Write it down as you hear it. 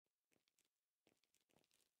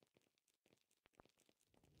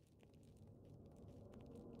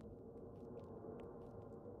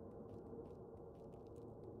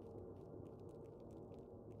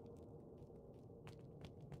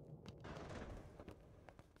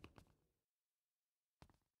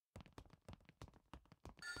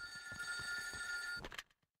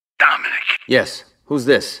Yes. Who's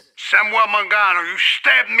this? Samuel Mangano, you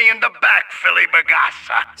stabbed me in the back, Philly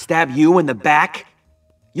Bagassa. Stab you in the back?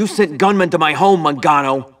 You sent gunmen to my home,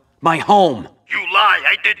 Mangano. My home. You lie.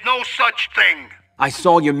 I did no such thing. I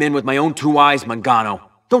saw your men with my own 2 eyes, Mangano.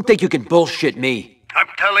 Don't think you can bullshit me. I'm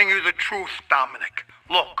telling you the truth, Dominic.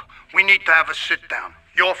 Look, we need to have a sit-down.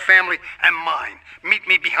 Your family and mine. Meet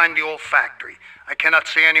me behind the old factory. I cannot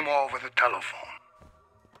say any more over the telephone.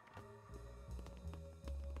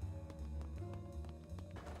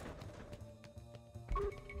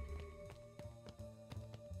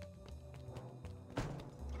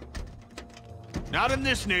 Not in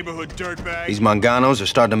this neighborhood, dirtbag. These Manganos are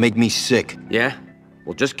starting to make me sick. Yeah?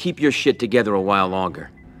 Well, just keep your shit together a while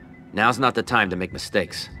longer. Now's not the time to make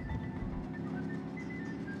mistakes.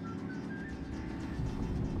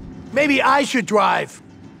 Maybe I should drive.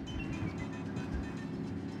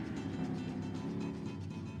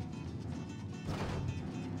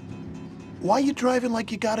 Why you driving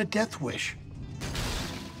like you got a death wish?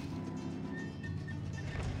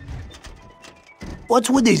 What's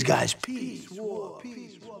with these guys? Peace, war,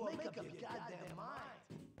 peace, war. Make up your goddamn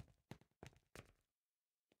mind.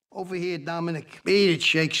 Over here, Dominic. Beat it,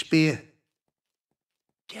 Shakespeare.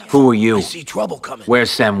 Who are you? I see trouble coming. Where's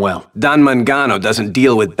Samuel? Don Mangano doesn't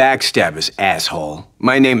deal with backstabbers, asshole.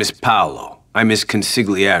 My name is Paolo. I'm his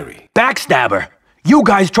consigliere. Backstabber! You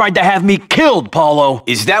guys tried to have me killed, Paulo!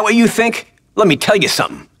 Is that what you think? Let me tell you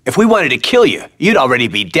something. If we wanted to kill you, you'd already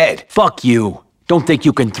be dead. Fuck you. Don't think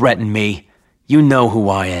you can threaten me. You know who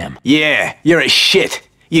I am. Yeah, you're a shit.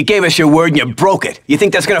 You gave us your word and you broke it. You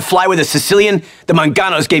think that's gonna fly with a Sicilian? The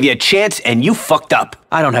Manganos gave you a chance and you fucked up.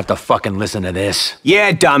 I don't have to fucking listen to this.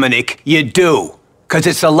 Yeah, Dominic, you do. 'Cause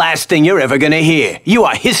it's the last thing you're ever gonna hear. You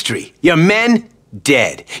are history. Your men,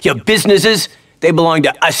 dead. Your businesses, they belong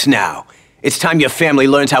to us now. It's time your family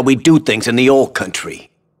learns how we do things in the old country.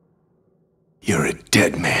 You're a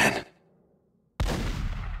dead man.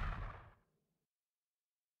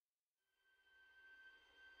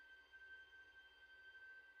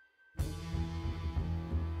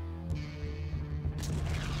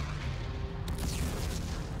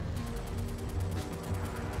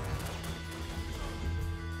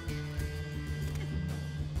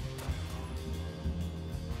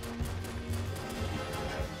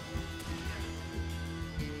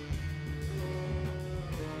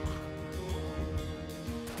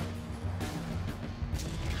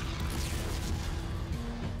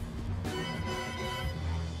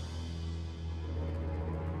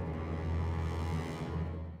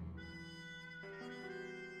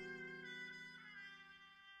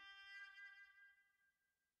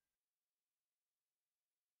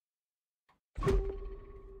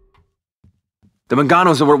 The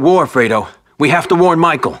Manganos are at war, Fredo. We have to warn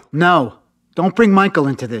Michael. No. Don't bring Michael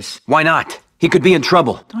into this. Why not? He could be in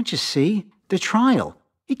trouble. Don't you see? The trial.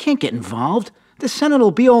 He can't get involved. The Senate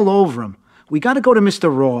will be all over him. We gotta go to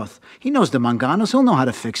Mr. Roth. He knows the Manganos. He'll know how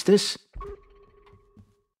to fix this.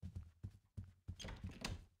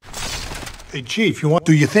 Hey, Chief,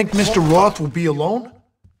 do you think Mr. Roth will be alone?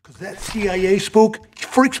 Because that CIA spook, he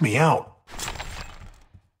freaks me out.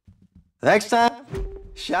 Next time,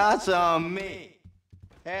 shots on me.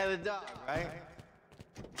 Hair of the dog, right?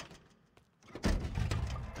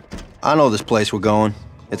 I know this place we're going.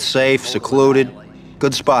 It's safe, secluded,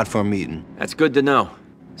 good spot for a meeting. That's good to know.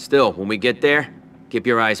 Still, when we get there, keep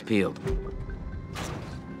your eyes peeled.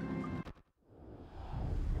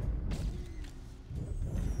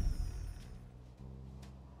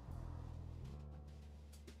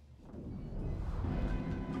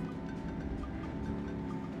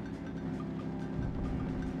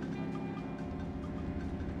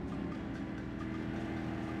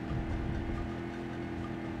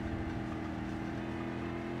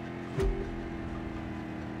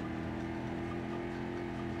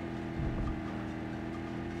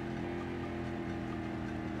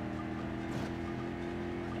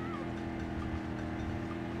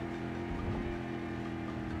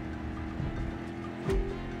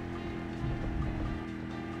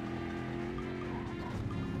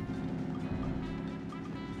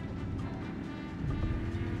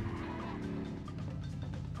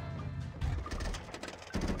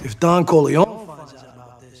 If Don Corleone finds out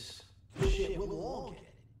about this, shit, we'll all get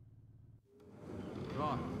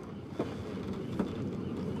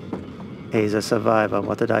it. He's a survivor,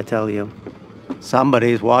 what did I tell you?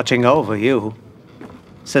 Somebody's watching over you.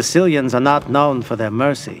 Sicilians are not known for their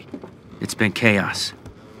mercy. It's been chaos.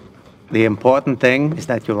 The important thing is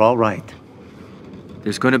that you're all right.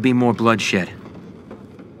 There's gonna be more bloodshed.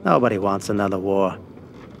 Nobody wants another war.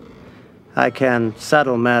 I can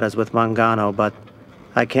settle matters with Mangano, but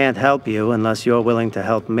I can't help you unless you're willing to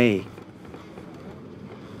help me.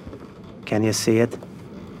 Can you see it?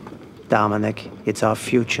 Dominic, it's our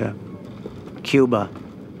future. Cuba,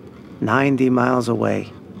 90 miles away.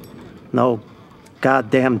 No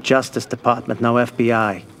goddamn Justice Department, no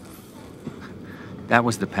FBI. That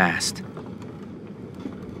was the past.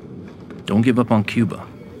 Don't give up on Cuba.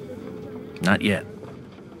 Not yet.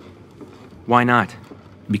 Why not?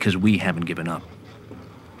 Because we haven't given up.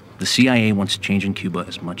 The CIA wants change in Cuba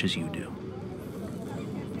as much as you do.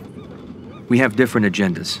 We have different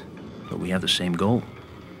agendas. But we have the same goal.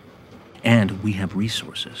 And we have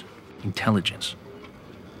resources, intelligence.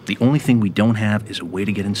 The only thing we don't have is a way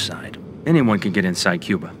to get inside. Anyone can get inside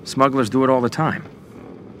Cuba. Smugglers do it all the time.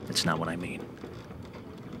 That's not what I mean.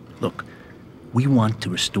 Look, we want to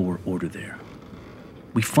restore order there.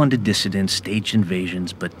 We funded dissidents, staged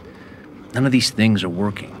invasions, but none of these things are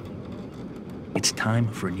working. It's time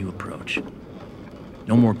for a new approach.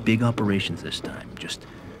 No more big operations this time. Just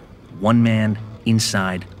one man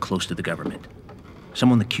inside, close to the government.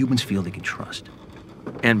 Someone the Cubans feel they can trust.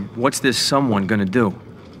 And what's this someone gonna do?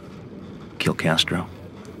 Kill Castro.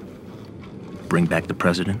 Bring back the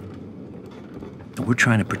president. And we're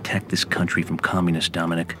trying to protect this country from communists,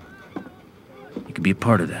 Dominic. You could be a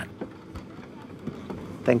part of that.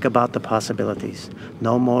 Think about the possibilities.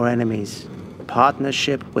 No more enemies.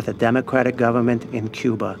 Partnership with a democratic government in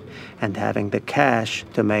Cuba, and having the cash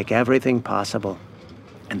to make everything possible.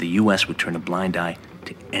 And the U.S. would turn a blind eye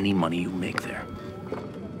to any money you make there.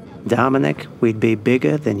 Dominic, we'd be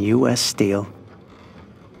bigger than U.S. Steel.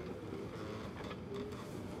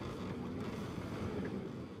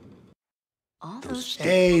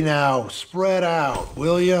 Hey now, spread out,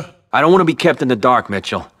 will ya? I don't want to be kept in the dark,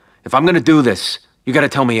 Mitchell. If I'm gonna do this, you gotta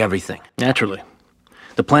tell me everything. Naturally.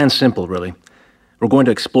 The plan's simple, really. We're going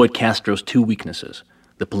to exploit Castro's two weaknesses,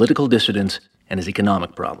 the political dissidents and his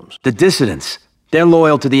economic problems. The dissidents. They're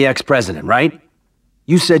loyal to the ex-president, right?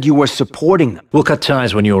 You said you were supporting them. We'll cut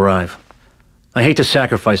ties when you arrive. I hate to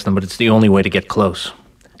sacrifice them, but it's the only way to get close.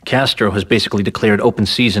 Castro has basically declared open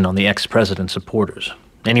season on the ex-president's supporters.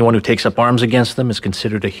 Anyone who takes up arms against them is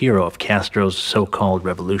considered a hero of Castro's so-called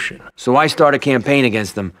revolution. So I start a campaign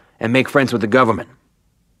against them and make friends with the government.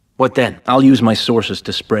 What then? I'll use my sources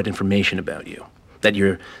to spread information about you. That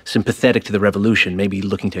you're sympathetic to the revolution, maybe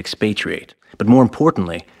looking to expatriate. But more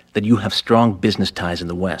importantly, that you have strong business ties in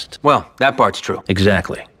the West. Well, that part's true.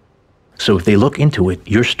 Exactly. So if they look into it,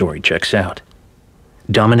 your story checks out.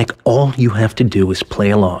 Dominic, all you have to do is play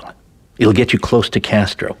along. It'll get you close to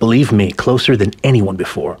Castro. Believe me, closer than anyone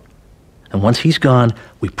before. And once he's gone,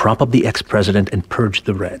 we prop up the ex-president and purge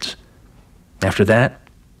the Reds. After that,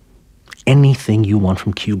 anything you want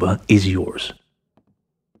from Cuba is yours.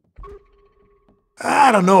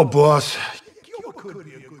 I don't know, boss. Cuba could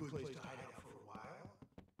be a good place to hide out for a while.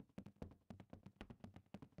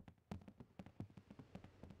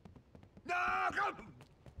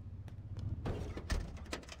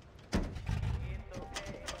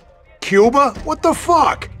 Cuba? What the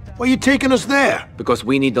fuck? Why are you taking us there? Because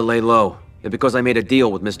we need to lay low, and because I made a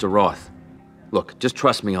deal with Mr. Roth. Look, just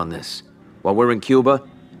trust me on this. While we're in Cuba,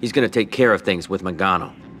 he's gonna take care of things with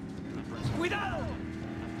Mangano.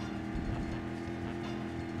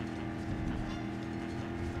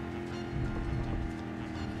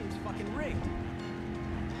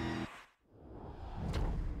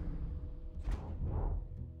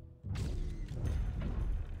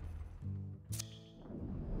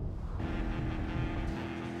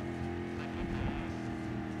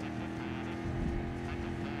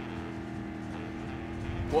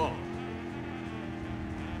 Whoa.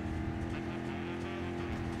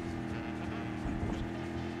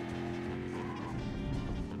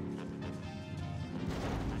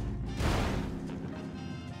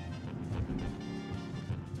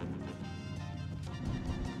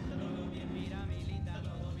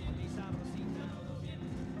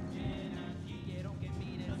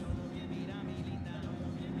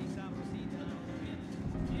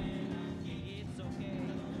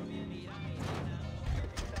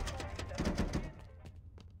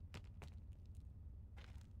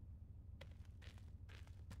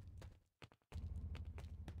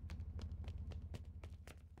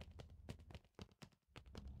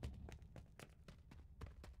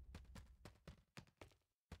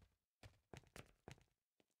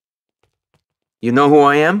 You know who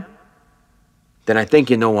I am? Then I think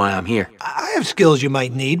you know why I'm here. I have skills you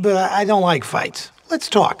might need, but I don't like fights. Let's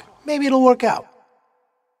talk. Maybe it'll work out.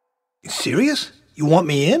 You serious? You want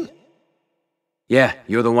me in? Yeah,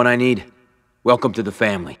 you're the one I need. Welcome to the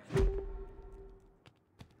family.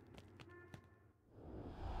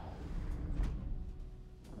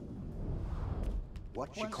 What?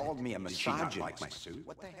 She called me a misogynist. Like my suit?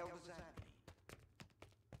 What the hell does that mean?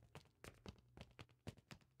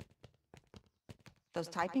 those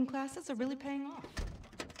typing classes are really paying off.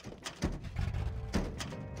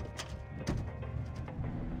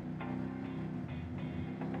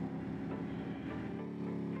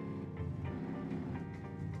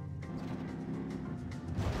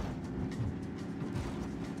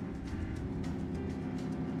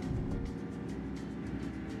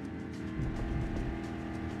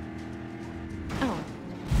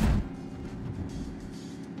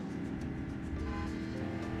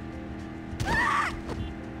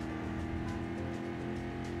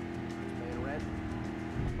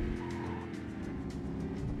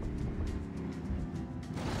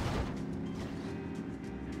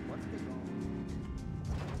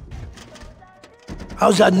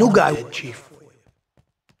 How's that new guy, Chief?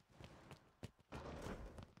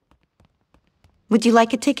 Would you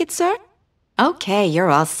like a ticket, sir? Okay, you're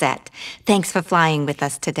all set. Thanks for flying with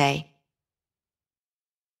us today.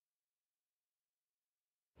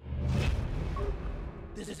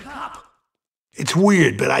 It's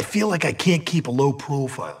weird, but I feel like I can't keep a low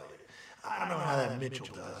profile. I don't know how that Mitchell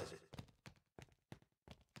does it.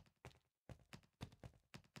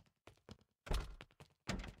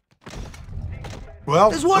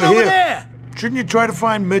 Well, There's one we're over here. there! Shouldn't you try to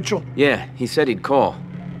find Mitchell? Yeah, he said he'd call.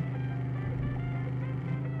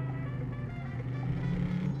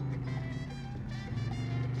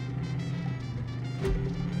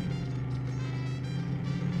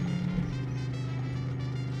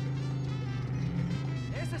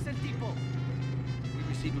 Ese es el tipo. We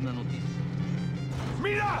received una noticia.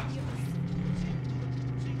 Mira!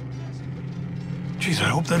 Jeez, I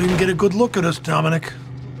hope they didn't get a good look at us, Dominic.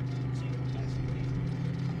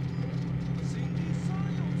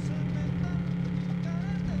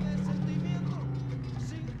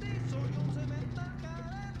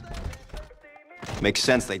 Makes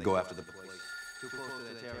sense they'd go after the police. Too close to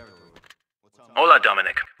their territory. Hola,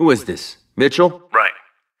 Dominic. Who is this? Mitchell? Right.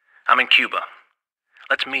 I'm in Cuba.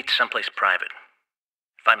 Let's meet someplace private.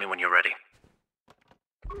 Find me when you're ready.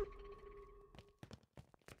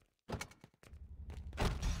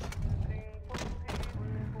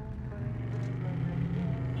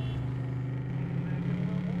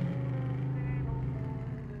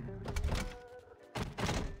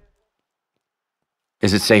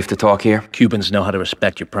 Is it safe to talk here? Cubans know how to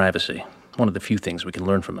respect your privacy. One of the few things we can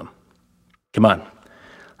learn from them. Come on,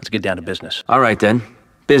 let's get down to business. All right then.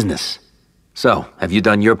 Business. So, have you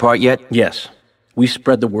done your part yet? Yes. We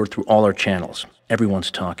spread the word through all our channels. Everyone's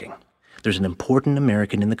talking. There's an important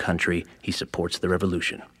American in the country. He supports the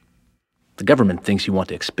revolution. The government thinks you want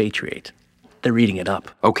to expatriate. They're eating it up.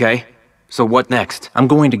 Okay. So what next? I'm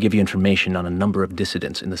going to give you information on a number of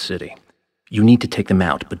dissidents in the city. You need to take them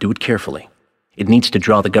out, but do it carefully. It needs to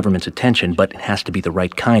draw the government's attention, but it has to be the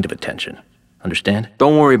right kind of attention. Understand?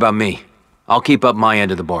 Don't worry about me. I'll keep up my end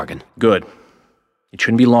of the bargain. Good. It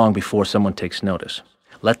shouldn't be long before someone takes notice.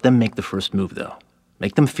 Let them make the first move, though.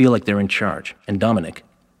 Make them feel like they're in charge. And Dominic,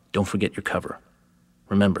 don't forget your cover.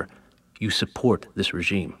 Remember, you support this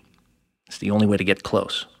regime. It's the only way to get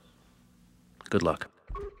close. Good luck.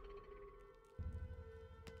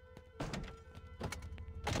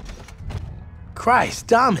 Christ,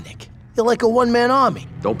 Dominic. You're like a one-man army.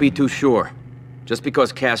 Don't be too sure. Just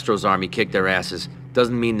because Castro's army kicked their asses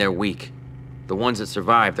doesn't mean they're weak. The ones that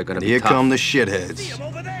survived are gonna be tough. Here come the shitheads.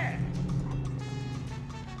 Over there!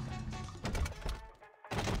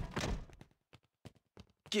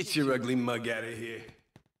 Get your ugly mug out of here.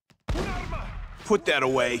 Put that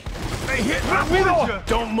away. They hit me!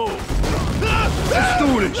 Don't move. Let's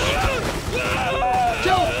do this!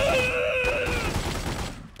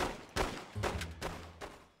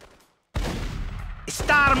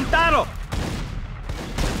 Está armado.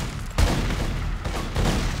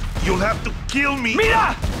 You'll have to kill me!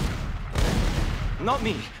 Mira! Not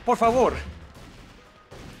me. Por favor.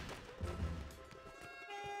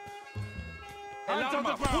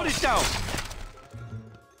 Put it down.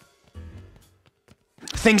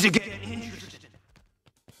 Things are getting interesting.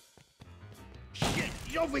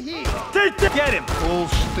 Shit, over here! Get him. Hold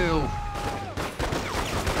still.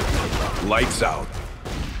 Lights out.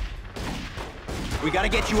 We gotta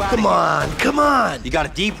get you out Come of on, come on! here. You got a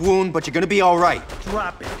deep wound, but you're gonna be all right.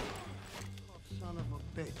 Drop it. Son of a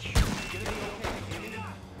bitch.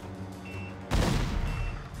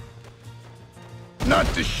 Not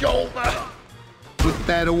the shoulder. Put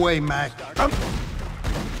that away, Mac.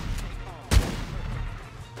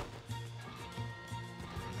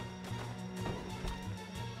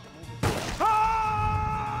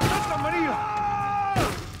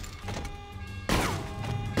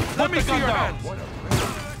 Let me see your hands!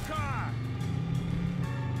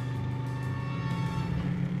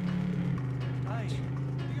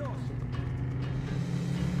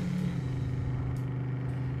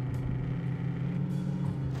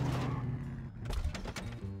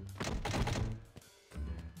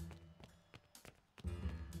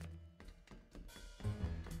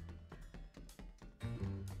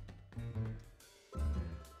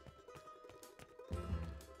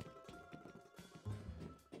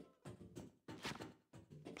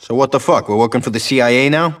 So what the fuck? We're working for the CIA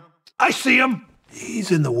now? I see him. He's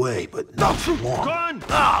in the way, but not for long. Gun!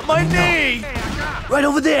 Ah, my knee! Right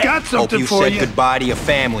over there. Got Hope something you for said you. goodbye to your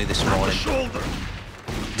family this morning. Shoulder.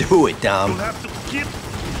 Do it, Dom. You'll have to get...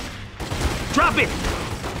 Drop it!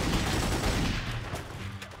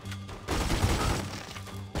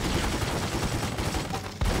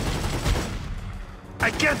 I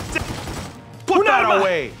can't... Put that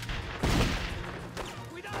away!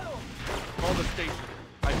 Call the station.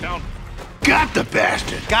 I found... Got the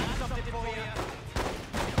bastard. Got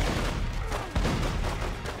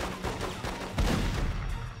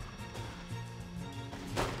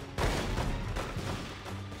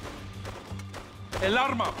El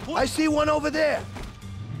arma! I see one over there.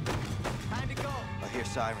 I hear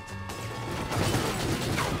sirens.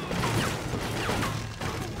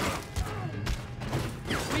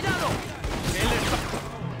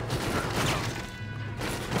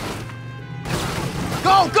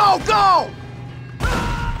 Go, go, go!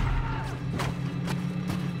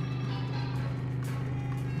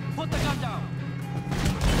 Put the gun down!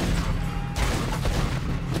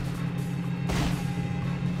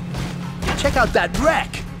 Check out that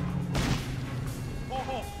wreck.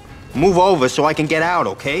 Move over so I can get out,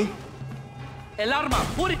 okay? El arma!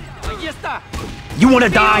 Put it! Ahí está! You wanna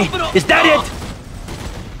die? Is that it?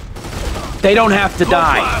 They don't have to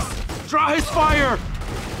die. Draw his fire!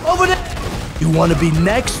 Over there. You want to be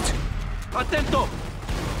next? Atento!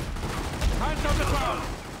 Hands on the ground!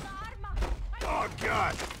 Oh,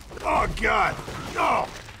 God. Oh, God. No.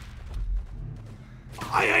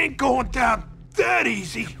 I ain't going down that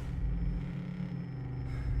easy.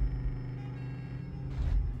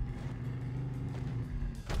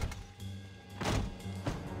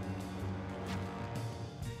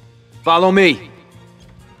 Follow me.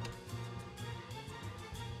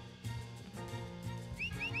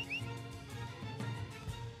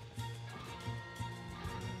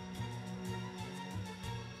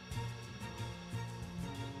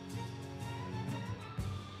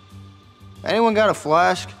 Anyone got a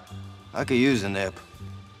flask? I could use a nip.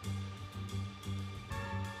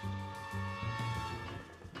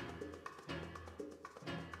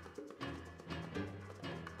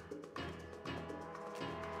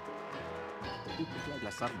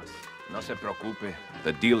 No se preocupe.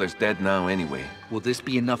 The dealer's dead now anyway. Will this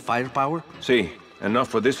be enough firepower? Sí, enough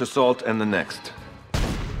for this assault and the next.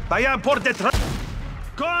 Vayan por detrás!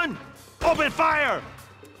 Gun! Open fire!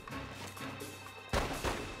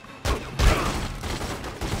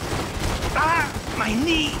 Ah! My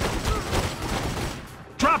knee!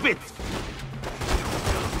 Drop it!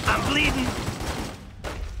 I'm bleeding!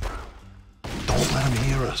 Don't let him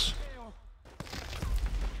hear us.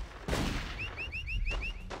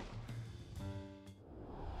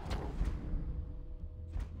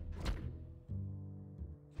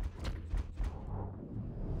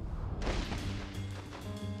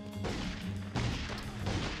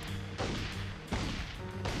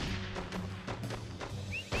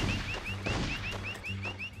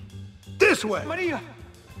 This way. Maria!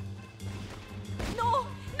 No!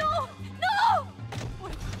 No! No!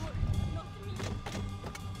 Por favor, no me.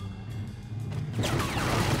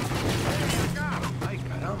 Ay,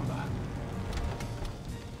 caramba.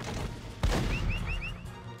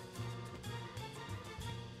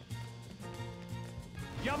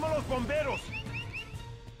 ¡Llama a los bomberos!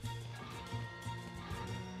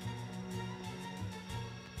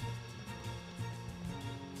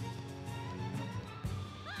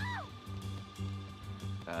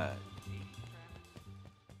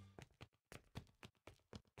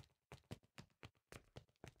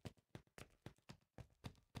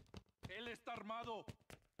 Él está armado.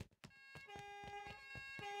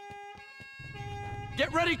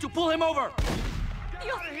 Get ready to pull him over.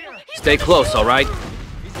 Stay close, all right?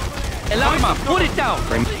 El arma, put it down.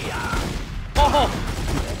 Ojo.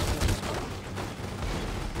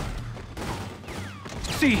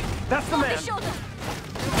 Sí, that's the man.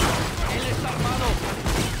 Él está armado.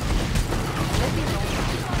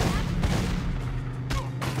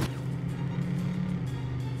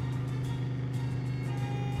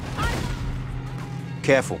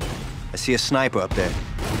 Careful. I see a sniper up there.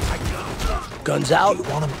 Guns out. You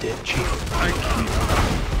want him dead, Chief.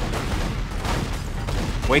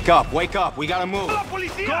 Wake up, wake up. We gotta move.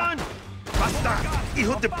 Gun! Basta!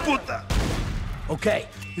 Hijo de puta! Okay,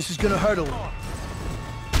 this is gonna hurt a little.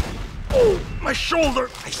 Oh, my shoulder!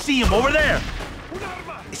 I see him over there!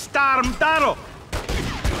 Está armado!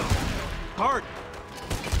 Hard!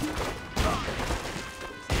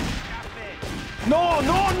 No,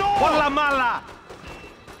 no, no! Por la mala!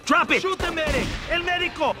 Drop it! Shoot the medic! El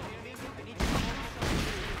médico!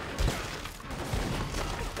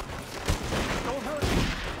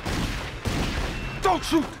 Don't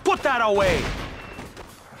shoot! Put that away!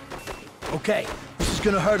 Okay, this is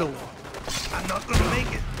gonna hurt a little. I'm not gonna make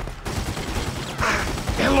it.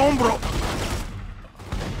 El hombro!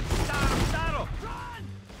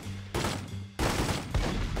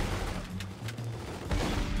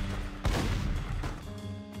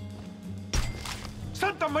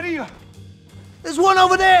 Santa Maria! There's one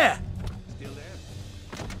over there! Still there?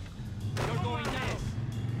 You're going down.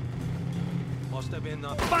 Must have been...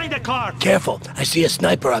 Find a car! Careful, I see a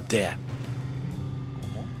sniper up there.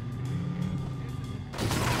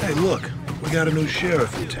 Hey, look, we got a new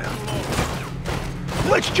sheriff in town.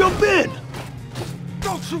 Let's jump in!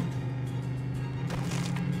 Don't shoot!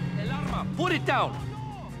 El arma! Put it down!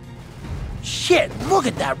 Shit, look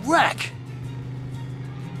at that wreck!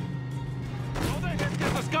 No dejes que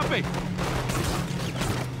se escape!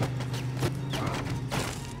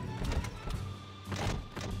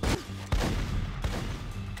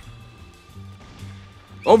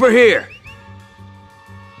 Over here!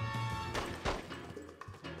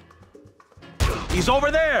 He's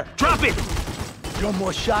over there! Drop it! One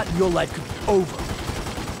more shot and your life could be over.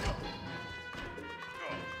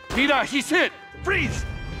 Mira, he's hit! Freeze!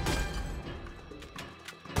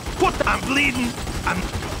 What? I'm bleeding!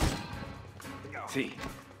 Sí.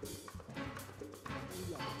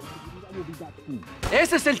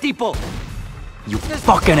 Ese es el tipo. You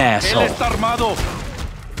fucking Él asshole. está armado!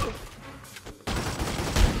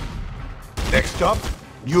 Next up,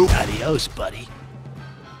 you. Adios, buddy.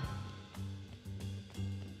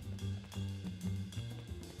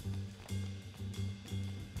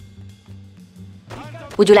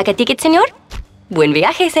 Would you like a ticket, señor? Buen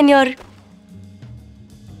viaje, señor.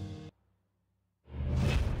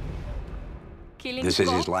 This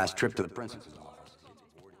is his last trip to the princess's office.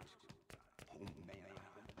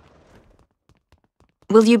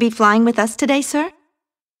 Will you be flying with us today, sir?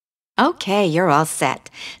 Okay, you're all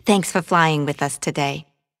set. Thanks for flying with us today.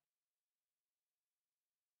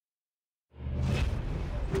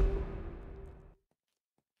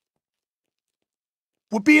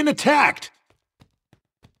 We're being attacked!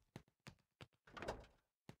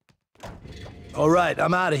 All right,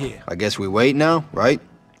 I'm out of here. I guess we wait now, right?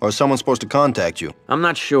 Or is someone supposed to contact you? I'm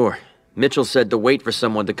not sure. Mitchell said to wait for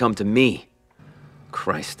someone to come to me.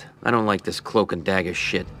 Christ, I don't like this cloak and dagger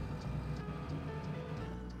shit.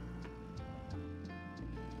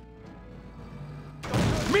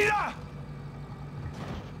 Mira!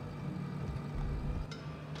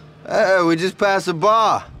 Hey, we just passed a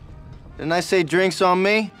bar. Didn't I say drinks on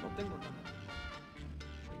me?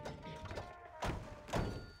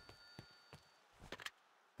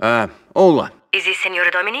 Hola. Is this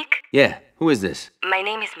Señor Dominic? Yeah, who is this? My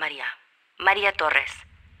name is Maria. Maria Torres.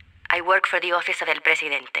 I work for the office of El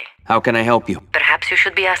Presidente. How can I help you? Perhaps you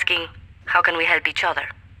should be asking, how can we help each other?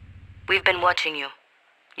 We've been watching you.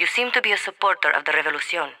 You seem to be a supporter of the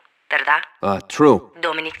Revolución, ¿verdad? True.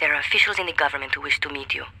 Dominic, there are officials in the government who wish to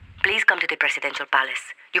meet you. Please come to the presidential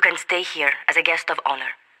palace. You can stay here as a guest of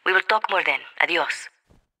honor. We will talk more then. Adios.